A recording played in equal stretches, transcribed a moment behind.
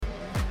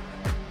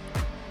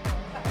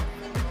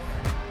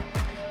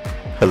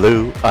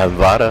Hello, I'm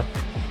Vada,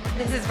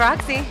 This is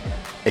Roxy.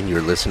 and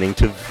you're listening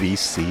to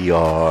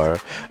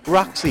VCR.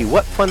 Roxy,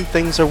 what fun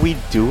things are we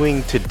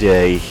doing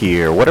today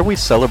here? What are we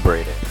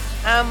celebrating?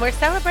 We're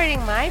celebrating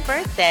my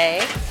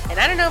birthday, and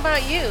I don't know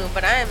about you,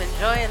 but I am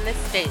enjoying this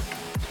steak.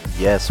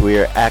 Yes, we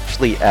are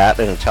actually at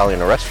an Italian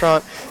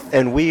restaurant,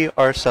 and we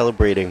are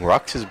celebrating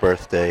Roxy's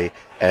birthday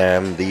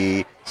and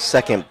the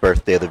second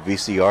birthday of the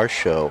VCR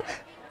show.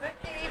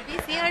 Birthday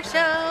VCR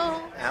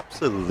show.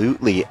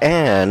 Absolutely,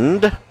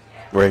 and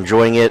we're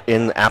enjoying it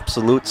in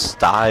absolute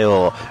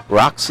style.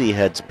 Roxy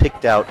has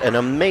picked out an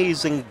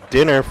amazing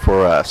dinner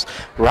for us.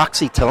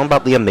 Roxy, tell them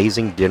about the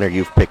amazing dinner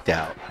you've picked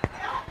out.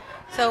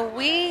 So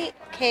we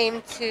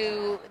came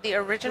to the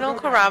original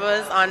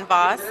Carrabba's on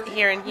Voss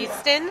here in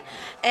Houston,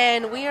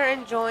 and we are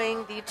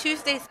enjoying the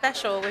Tuesday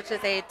special, which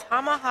is a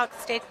tomahawk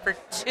steak for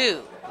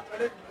two,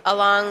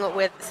 along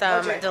with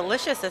some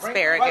delicious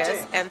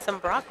asparagus and some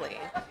broccoli.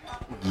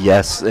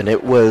 Yes, and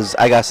it was,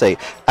 I gotta say,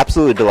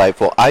 absolutely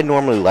delightful. I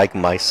normally like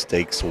my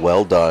steaks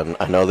well done.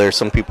 I know there's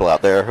some people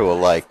out there who are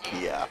like,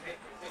 yeah.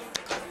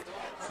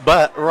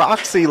 But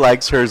Roxy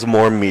likes hers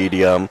more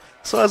medium,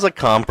 so as a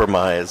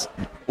compromise,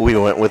 we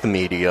went with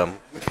medium.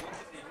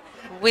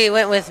 We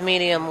went with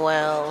medium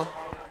well.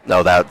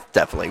 No, that's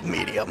definitely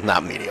medium,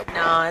 not medium.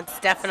 No, it's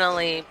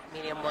definitely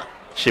medium well.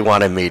 She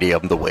wanted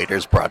medium, the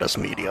waiters brought us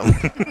medium.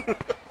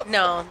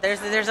 No,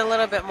 there's a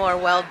little bit more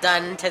well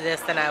done to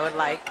this than I would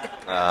like.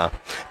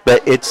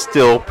 But it's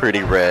still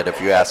pretty red, if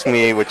you ask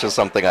me, which is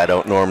something I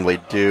don't normally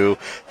do.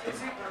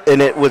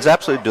 And it was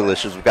absolutely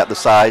delicious. We've got the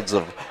sides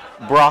of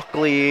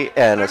broccoli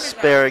and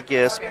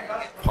asparagus,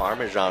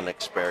 Parmesan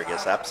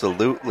asparagus,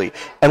 absolutely.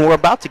 And we're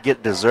about to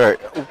get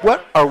dessert.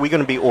 What are we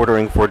going to be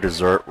ordering for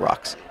dessert,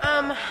 Roxy?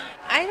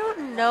 I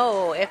don't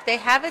know. If they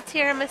have a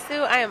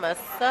tiramisu, I am a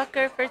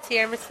sucker for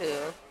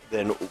tiramisu.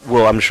 Then,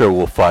 well, I'm sure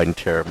we'll find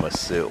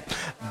tiramisu.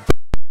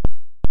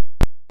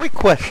 Quick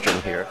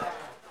question here,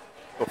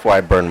 before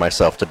I burn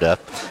myself to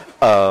death.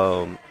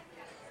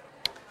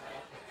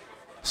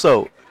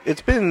 So,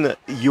 it's been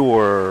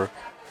your...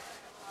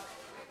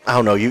 I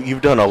don't know,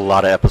 you've done a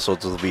lot of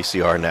episodes of the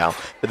VCR now,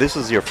 but this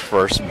is your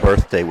first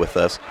birthday with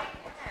us.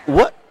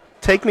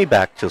 Take me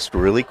back just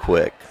really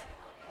quick.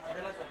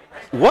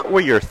 What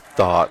were your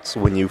thoughts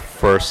when you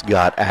first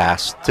got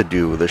asked to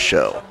do the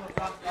show?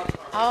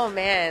 Oh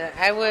man,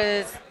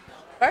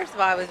 first of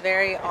all, I was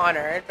very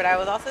honored, but I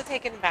was also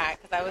taken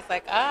back because I was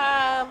like,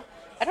 I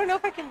don't know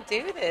if I can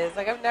do this.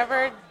 Like, I've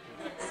never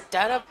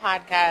done a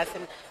podcast,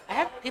 and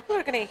people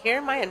are going to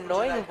hear my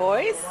annoying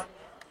voice.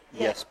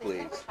 Yes,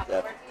 please.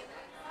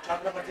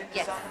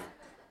 Yes.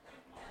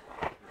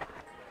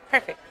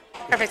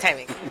 Perfect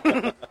timing.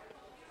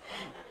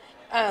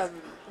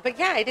 But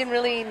yeah, I didn't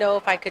really know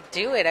if I could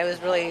do it. I was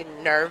really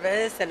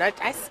nervous, and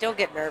I still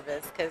get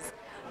nervous because,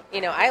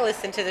 I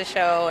listen to the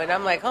show and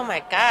I'm like, oh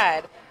my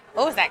God,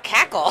 what was that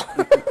cackle?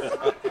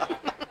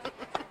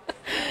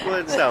 Well,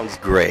 it sounds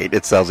great.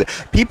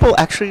 People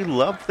actually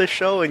love the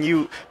show, and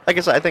you, like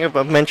I said, I think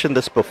I've mentioned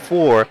this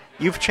before,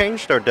 you've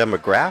changed our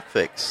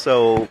demographics,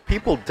 so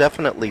people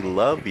definitely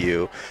love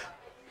you.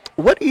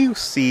 What do you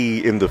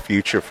see in the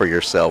future for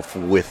yourself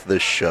with the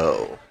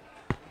show?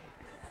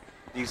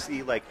 Do you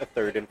see like a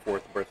third and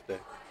fourth birthday?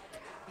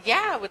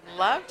 Yeah, I would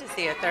love to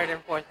see a third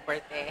and fourth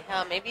birthday.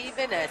 Hell, maybe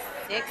even a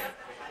sixth,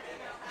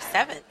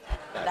 seventh.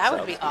 That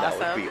would be awesome.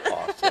 That would be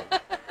awesome.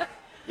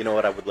 You know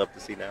what I would love to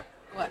see now?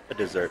 What? A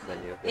dessert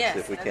menu. Let's Yes, see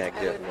if we can't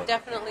I get would one.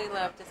 definitely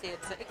love to see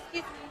it. So,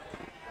 excuse me.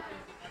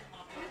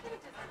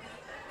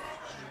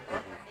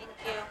 Thank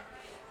you.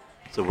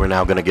 So we're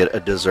now going to get a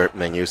dessert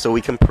menu so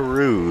we can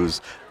peruse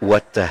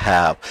what to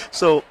have.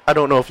 So I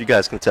don't know if you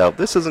guys can tell,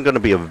 this isn't going to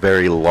be a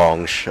very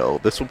long show.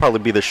 This will probably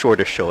be the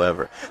shortest show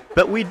ever.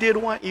 But we did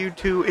want you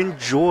to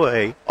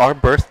enjoy our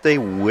birthday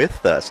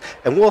with us.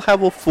 And we'll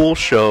have a full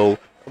show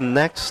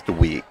next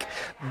week.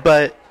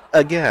 But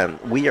again,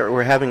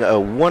 we're having a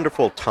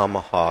wonderful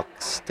tomahawk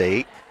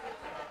steak.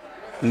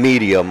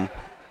 Medium.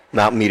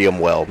 Not medium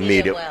well.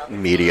 Medium.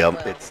 Medium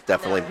well. It's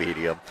definitely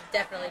medium.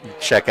 Definitely medium.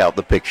 Check out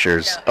the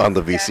pictures No, on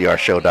the it's definitely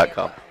VCRshow.com. medium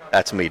well.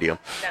 That's medium.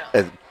 No.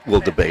 And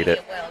we'll That's debate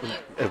it. medium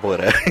well, And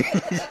whatever.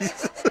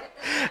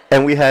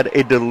 And we had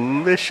a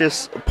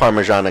delicious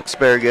Parmesan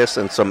asparagus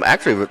and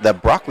actually,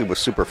 that broccoli was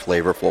super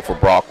flavorful for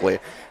broccoli.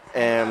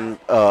 And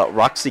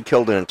Roxy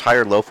killed an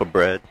entire loaf of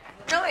bread.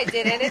 No, I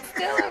didn't. It's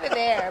still over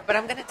there, but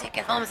I'm going to take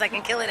it home so I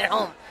can kill it at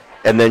home.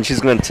 And then she's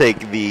going to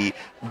take the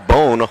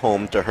bone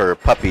home to her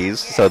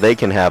puppies so they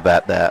can have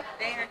at that.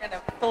 They are going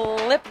to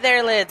flip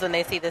their lids when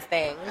they see this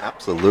thing.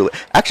 Absolutely.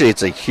 Actually,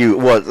 it's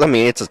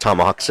it's a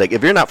tomahawk steak.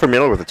 If you're not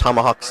familiar with a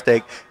tomahawk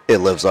steak, it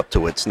lives up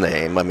to its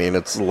name. I mean,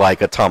 it's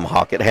like a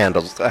tomahawk. It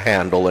handles a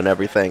handle and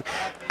everything.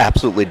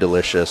 Absolutely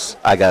delicious.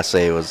 I gotta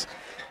say,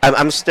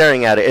 I'm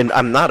staring at it, and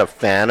I'm not a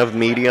fan of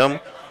medium,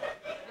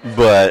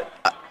 but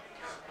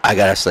I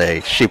gotta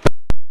say,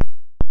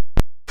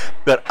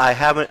 But I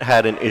haven't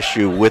had an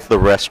issue with the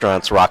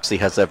restaurants Roxy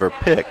has ever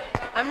picked.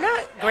 I'm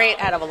not great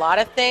out of a lot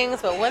of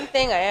things, but one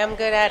thing I am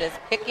good at is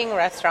picking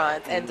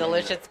restaurants and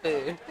delicious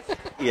food.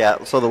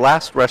 Yeah, so the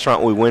last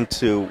restaurant we went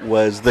to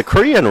was the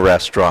Korean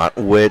restaurant,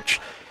 which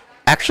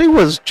actually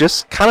was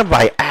just kind of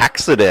by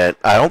accident.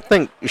 I don't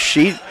think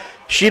she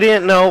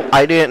didn't know,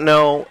 I didn't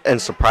know,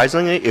 and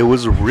surprisingly, it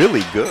was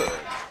really good.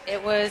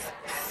 It was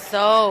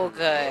so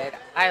good.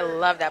 I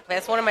love that place.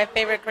 It's one of my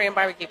favorite Korean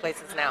barbecue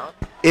places now.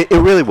 It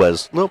really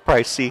was. A little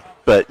pricey,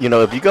 but,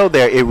 if you go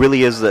there, it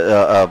really is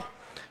I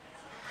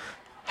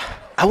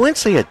wouldn't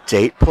say a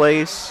date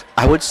place.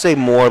 I would say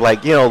more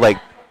like, like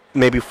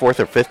maybe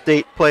fourth or fifth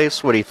date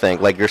place. What do you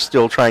think? Like you're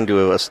still trying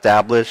to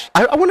establish.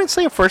 I wouldn't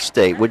say a first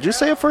date. Would you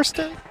say a first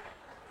date?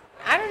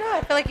 I don't know. I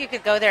feel like you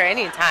could go there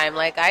anytime.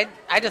 Like I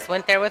just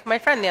went there with my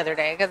friend the other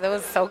day because it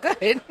was so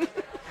good.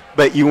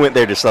 But you went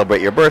there to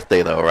celebrate your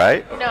birthday, though,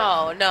 right?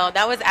 No,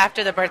 that was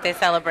after the birthday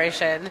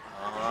celebration.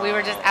 We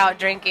were just out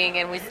drinking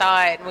and we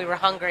saw it and we were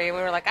hungry and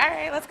we were like, all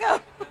right, let's go.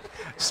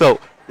 So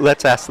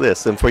let's ask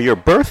this. And for your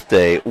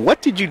birthday,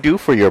 what did you do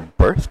for your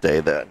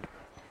birthday then?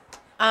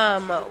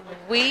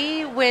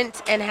 We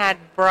went and had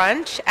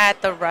brunch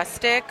at the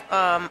Rustic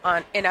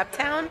in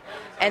Uptown,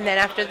 and then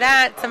after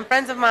that, some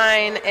friends of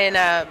mine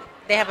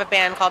they have a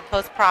band called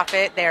Post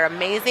Profit. They're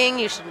amazing.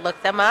 You should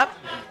look them up.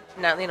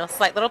 Now,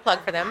 slight little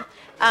plug for them.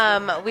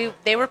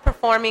 They were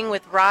performing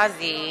with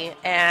Rozzy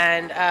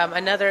and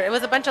it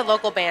was a bunch of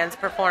local bands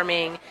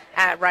performing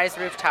at Rise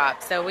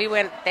Rooftop. So we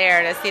went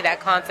there to see that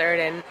concert,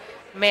 and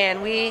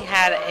man, we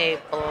had a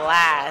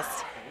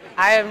blast.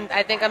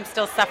 I think I'm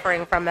still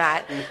suffering from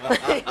that. I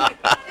think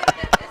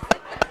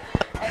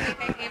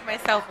I gave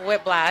myself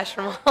whiplash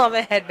from all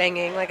the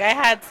headbanging. Like, I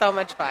had so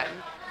much fun.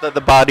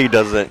 The body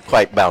doesn't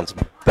quite bounce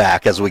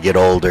back as we get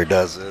older,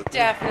 does it?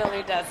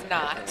 Definitely does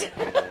not.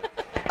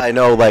 I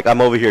know,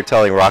 I'm over here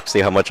telling Roxy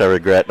how much I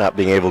regret not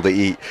being able to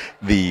eat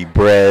the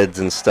breads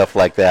and stuff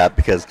like that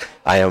because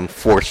I am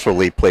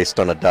forcefully placed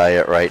on a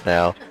diet right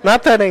now.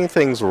 Not that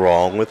anything's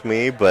wrong with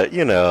me, but,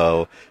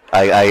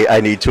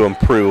 I need to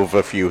improve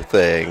a few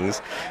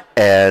things.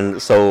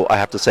 And so I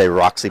have to say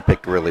Roxy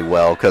picked really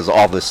well because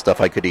all this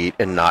stuff I could eat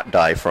and not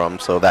die from,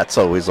 so that's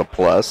always a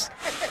plus.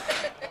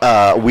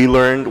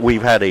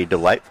 We've had a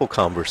delightful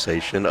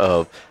conversation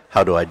of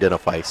how to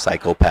identify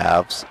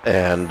psychopaths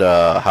and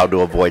how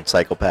to avoid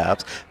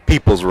psychopaths,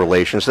 people's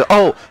relationships.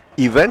 Oh,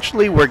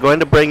 eventually we're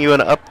going to bring you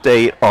an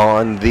update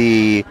on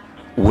the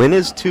When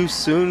Is Too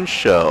Soon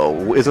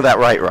show. Isn't that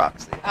right,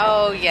 Roxy?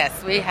 Oh,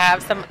 yes, we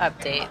have some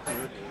updates.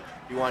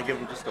 You want to give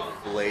them just a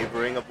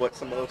flavoring of what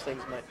some of those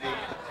things might be?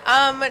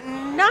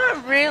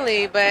 Not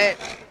really, but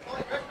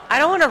I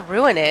don't want to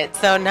ruin it,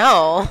 so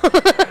no.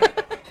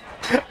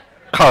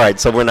 All right,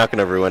 so we're not going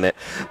to ruin it,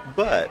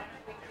 but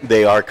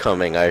they are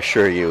coming, I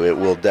assure you. It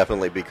will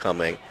definitely be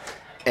coming.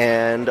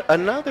 And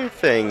another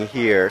thing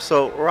here,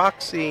 so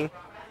Roxy,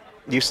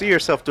 you see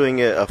yourself doing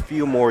it a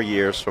few more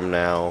years from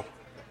now,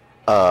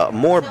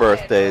 more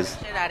birthdays.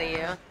 Shit out of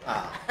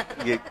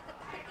you.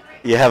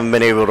 You haven't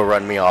been able to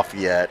run me off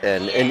yet,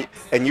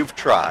 and you've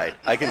tried.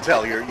 I can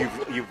tell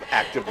you've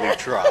actively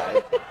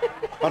tried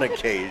on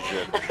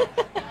occasion.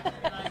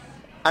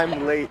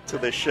 I'm late to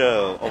the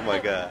show. Oh my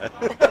god.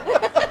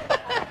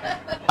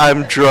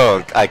 I'm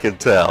drunk. I can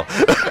tell.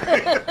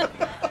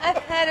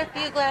 I've had a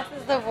few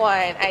glasses of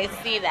wine. I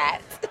see that.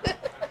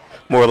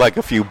 More like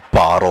a few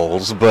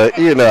bottles, but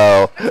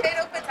Potato.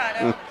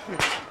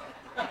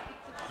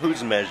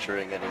 Who's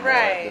measuring anymore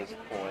Right. at this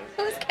point?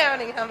 Who's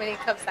counting how many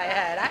cups I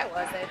had? I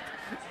wasn't.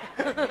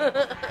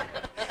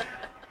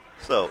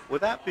 So, with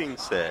that being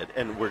said,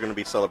 and we're going to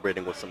be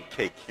celebrating with some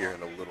cake here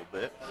in a little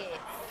bit. Yes.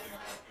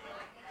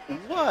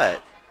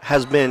 What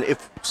has been,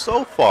 if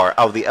so far,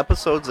 out of the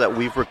episodes that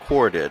we've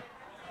recorded,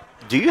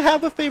 do you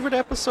have a favorite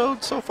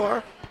episode so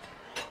far?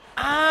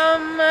 I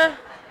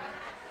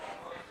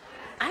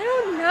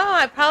don't know.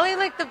 I'd probably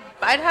have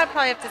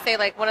to say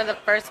one of the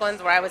first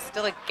ones where I was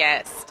still a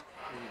guest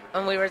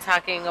when we were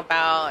talking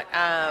about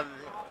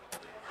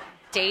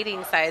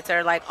dating sites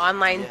or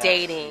online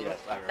dating. Yes,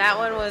 that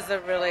one was a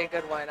really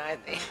good one, I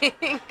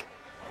think.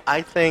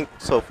 I think,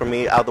 so for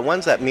me, out of the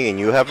ones that me and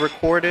you have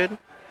recorded,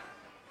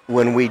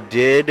 when we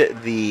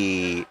did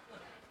the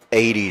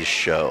 80s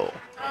show,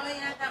 Oh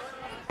yeah, that one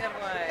was a good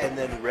one. and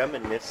then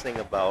reminiscing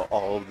about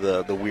all of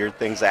the weird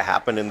things that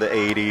happened in the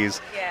 80s,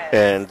 Yes.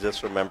 and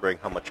just remembering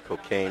how much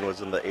cocaine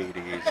was in the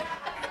 80s.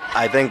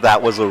 I think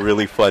that was a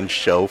really fun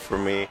show for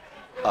me,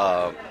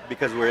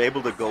 because we were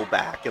able to go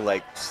back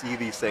and see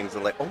these things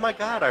and oh my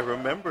god, I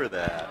remember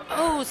that.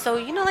 Oh, so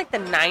the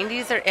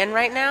 90s are in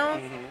right now?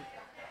 Mm-hmm.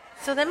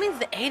 So that means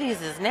the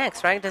 80s is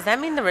next, right? Does that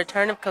mean the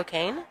return of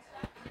cocaine?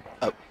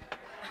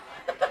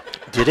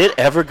 Did it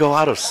ever go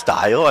out of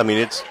style? I mean,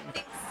 it's...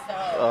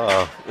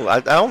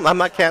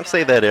 I can't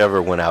say that it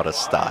ever went out of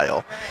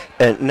style.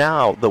 And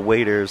now the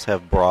waiters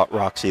have brought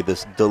Roxy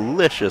this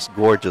delicious,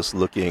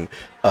 gorgeous-looking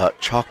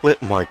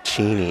chocolate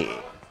martini.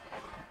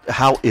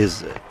 How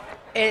is it?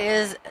 It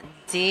is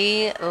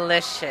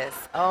delicious.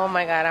 Oh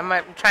my god, I'm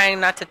trying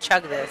not to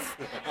chug this.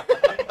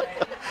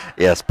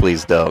 Yes,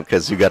 please don't,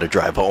 because you got to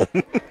drive home.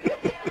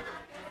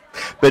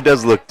 It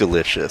does look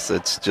delicious.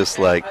 It's just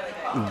like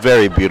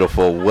very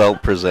beautiful, well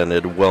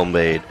presented, well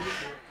made.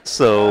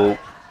 So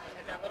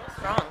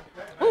Strong.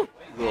 a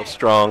little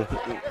strong.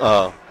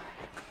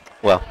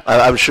 Well,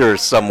 I'm sure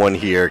someone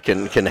here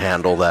can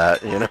handle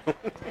that. You know.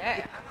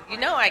 Yeah. You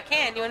know I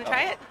can. You want to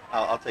try it?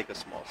 I'll take a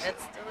small sip.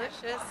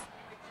 It's delicious.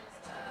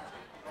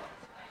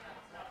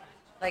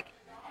 Like,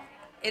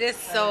 it is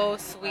so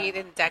sweet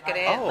and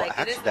decadent. Oh, like,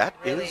 actually, it is that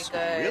really is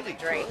good really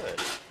drink.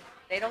 good.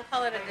 They don't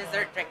call it a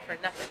dessert drink for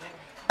nothing.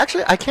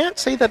 Actually, I can't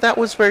say that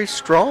was very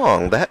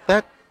strong.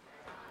 That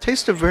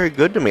tasted very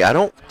good to me. I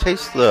don't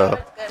taste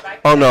the.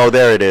 Oh no,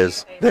 there it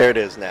is. There it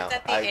is now. It's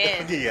at the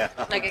end. Yeah.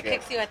 Like, it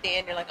kicks you at the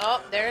end. You're like,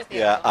 oh, there's the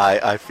Yeah, end.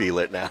 I feel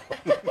it now.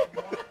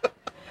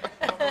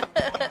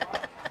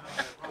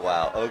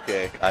 Wow.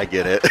 Okay, I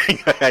get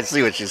it. I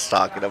see what she's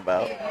talking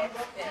about.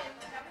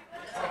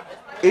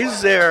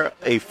 Is there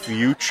a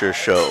future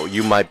show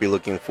you might be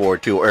looking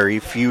forward to, or a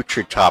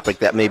future topic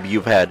that maybe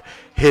you've had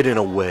hidden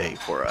away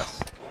for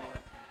us?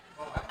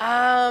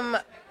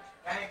 I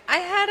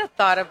had a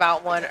thought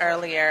about one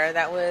earlier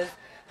that was,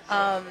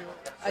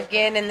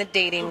 again, in the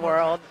dating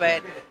world,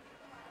 but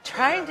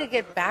trying to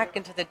get back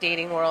into the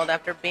dating world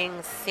after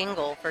being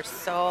single for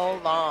so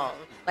long.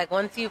 Like,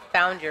 once you've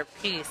found your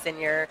peace and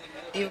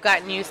you've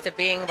gotten used to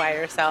being by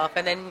yourself,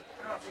 and then,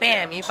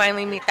 bam, you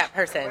finally meet that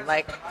person.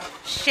 Like,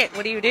 shit,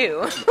 what do you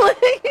do?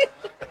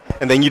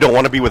 And then you don't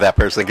want to be with that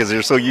person because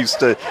you're so used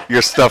to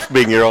your stuff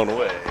being your own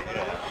way.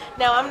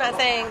 Now, I'm not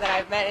saying that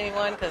I've met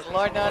anyone, because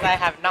Lord knows I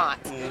have not.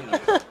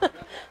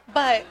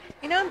 But,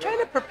 I'm trying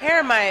to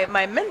prepare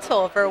my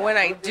mental for when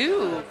I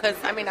do, because,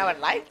 I would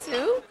like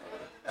to.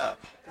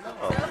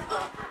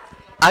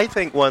 I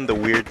think one of the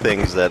weird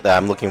things that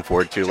I'm looking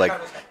forward to, like,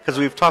 because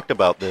we've talked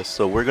about this,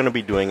 so we're going to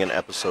be doing an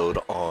episode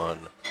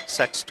on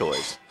sex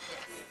toys.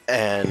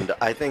 And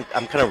I think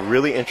I'm kind of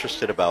really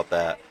interested about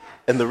that.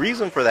 And the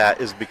reason for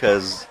that is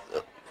because,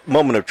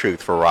 moment of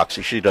truth for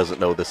Roxy, she doesn't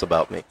know this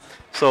about me.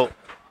 So,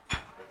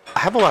 I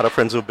have a lot of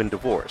friends who have been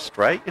divorced,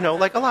 right?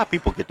 Like a lot of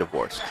people get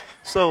divorced.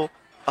 So,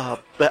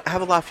 but I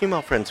have a lot of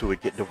female friends who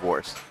would get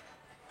divorced.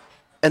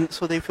 And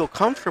so they feel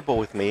comfortable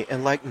with me,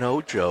 and like,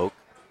 no joke,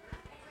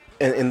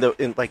 in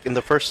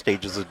the first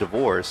stages of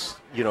divorce,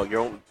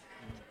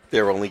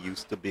 they're only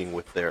used to being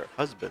with their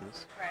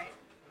husbands. Right.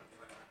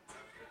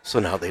 So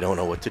now they don't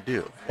know what to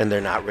do, and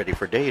they're not ready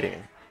for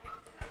dating.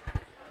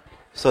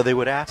 So they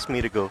would ask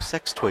me to go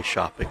sex toy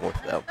shopping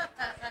with them.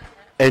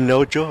 And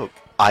no joke,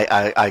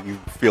 I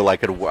feel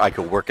like I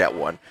could work at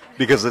one.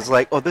 Because it's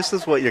like, oh, this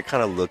is what you're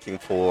kind of looking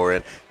for.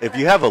 And if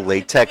you have a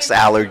latex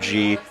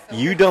allergy,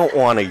 you don't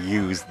want to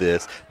use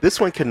this. This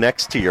one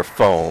connects to your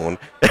phone.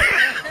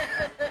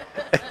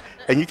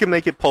 And you can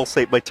make it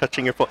pulsate by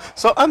touching your phone.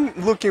 So I'm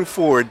looking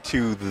forward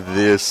to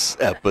this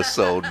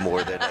episode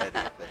more than anything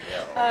else.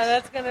 Oh,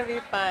 that's going to be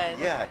fun.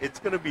 Yeah, it's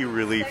going to be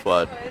really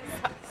fun.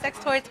 Sex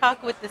toy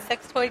talk with the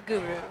sex toy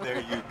guru. There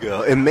you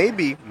go. And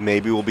maybe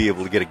we'll be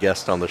able to get a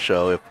guest on the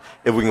show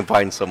if we can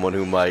find someone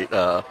who might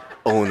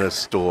own a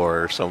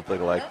store or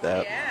something like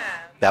that. Yeah.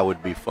 That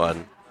would be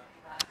fun.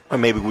 Or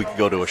maybe we could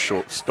go to a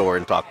store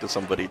and talk to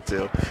somebody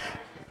too.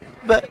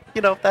 But,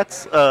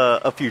 that's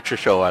a future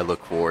show I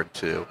look forward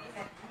to.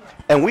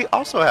 And we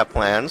also have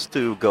plans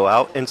to go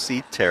out and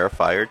see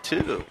Terrifier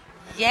 2.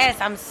 Yes,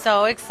 I'm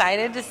so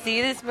excited to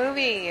see this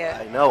movie.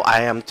 I know,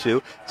 I am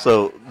too.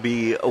 So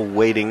be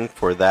waiting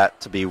for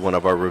that to be one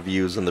of our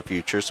reviews in the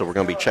future. So we're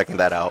going to be checking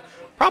that out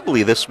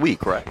probably this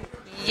week, right?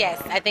 Yes,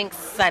 I think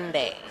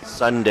Sunday.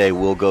 Sunday,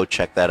 we'll go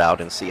check that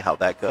out and see how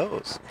that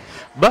goes.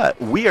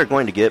 But we are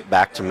going to get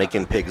back to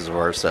making pigs of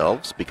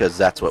ourselves because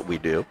that's what we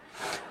do.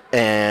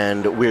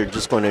 And we're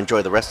just going to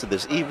enjoy the rest of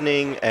this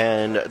evening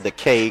and the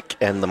cake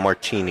and the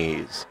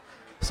martinis.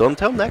 So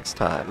until next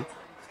time.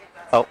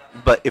 Oh,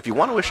 but if you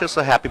want to wish us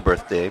a happy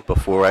birthday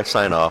before I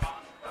sign off,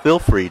 feel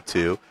free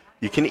to.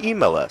 You can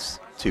email us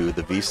to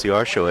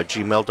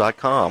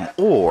thevcrshow@gmail.com,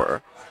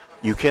 or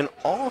you can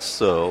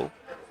also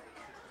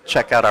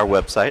check out our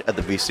website at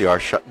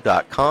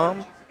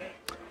thevcrshow.com,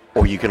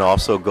 or you can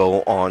also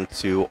go on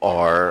to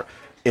our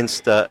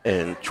Insta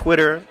and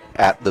Twitter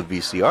at the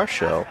VCR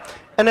Show.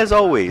 And as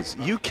always,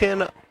 you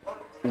can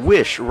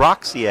wish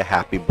Roxy a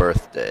happy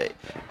birthday,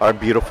 our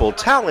beautiful,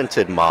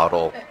 talented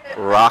model,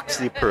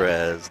 Roxy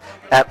Perez,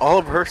 at all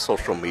of her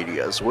social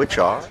medias, which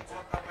are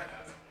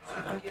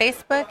On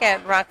Facebook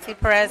at Roxy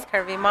Perez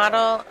Curvy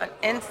Model, on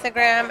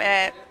Instagram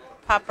at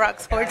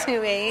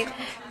PopRocks428,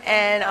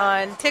 and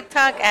on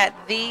TikTok at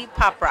The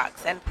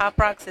PopRocks. And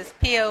PopRocks is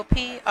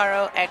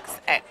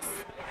POPROXX.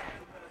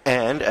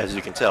 And as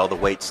you can tell, the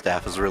wait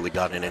staff has really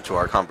gotten into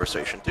our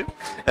conversation too.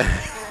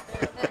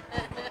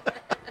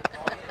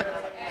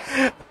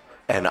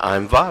 And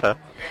I'm Vada.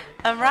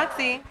 I'm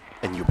Roxy.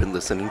 And you've been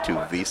listening to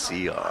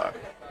VCR.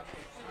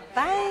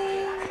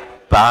 Bye.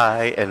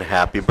 Bye and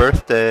happy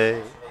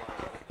birthday.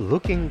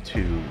 Looking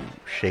to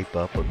shape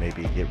up or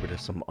maybe get rid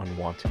of some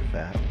unwanted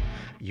fat?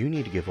 You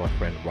need to give our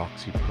friend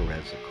Roxy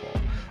Perez a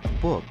call.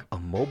 Book a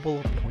mobile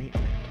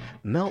appointment.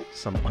 Melt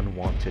some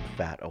unwanted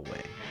fat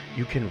away.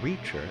 You can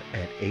reach her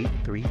at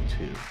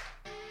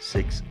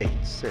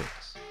 832-686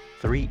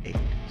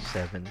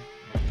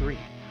 3873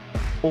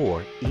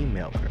 or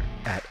email her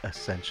at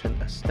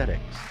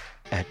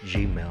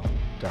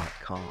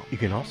ascensionaesthetics@gmail.com. You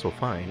can also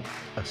find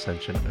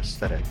Ascension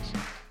Aesthetics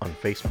on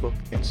Facebook,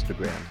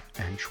 Instagram,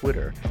 and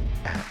Twitter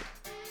at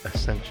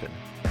Ascension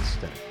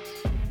Aesthetics.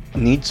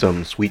 Need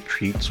some sweet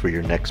treats for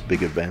your next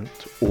big event?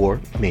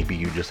 Or maybe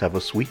you just have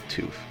a sweet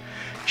tooth?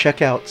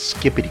 Check out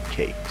Skippity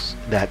Cakes.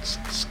 That's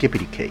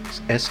Skippity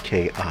Cakes,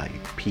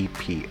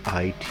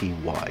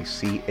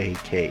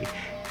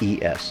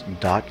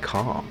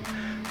 SKIPPITYCAKES.com.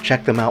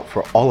 Check them out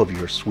for all of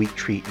your sweet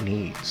treat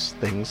needs,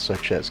 things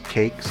such as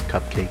cakes,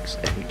 cupcakes,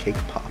 and cake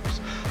pops.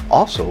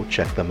 Also,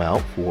 check them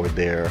out for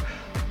their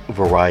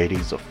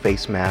varieties of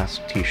face masks,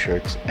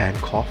 t-shirts, and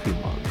coffee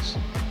mugs.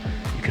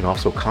 You can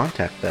also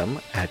contact them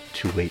at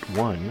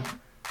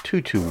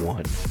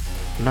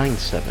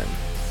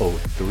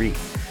 281-221-9703.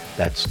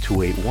 That's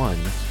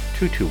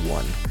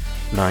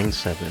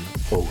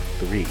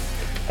 281-221-9703.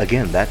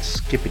 Again, that's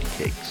Skippity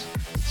Cakes.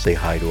 Say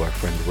hi to our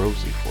friend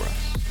Rosie for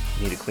us.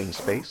 Need a clean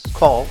space?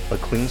 Call A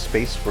Clean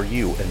Space for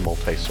You and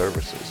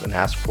Multi-Services and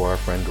ask for our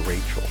friend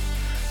Rachel.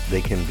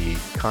 They can be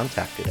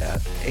contacted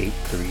at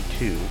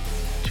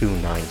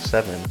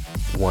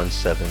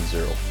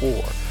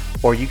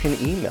 832-297-1704, or you can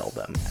email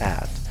them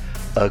at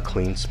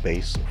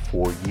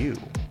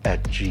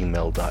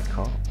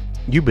acleanspaceforyou@gmail.com.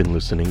 You've been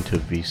listening to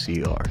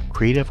VCR,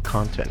 creative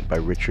content by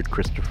Richard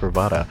Christopher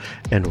Vada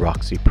and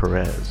Roxy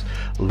Perez.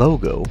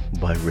 Logo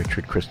by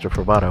Richard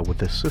Christopher Vada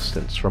with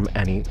assistance from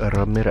Annie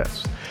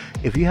Ramirez.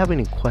 If you have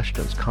any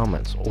questions,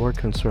 comments, or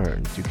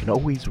concerns, you can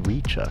always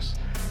reach us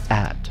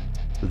at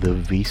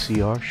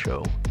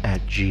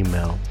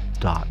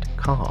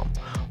thevcrshow@gmail.com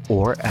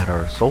or at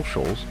our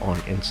socials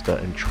on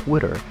Insta and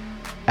Twitter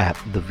at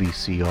The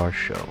VCR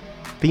Show.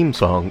 Theme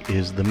song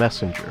is The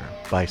Messenger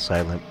by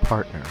Silent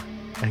Partner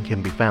and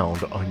can be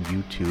found on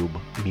YouTube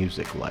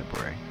Music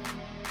Library.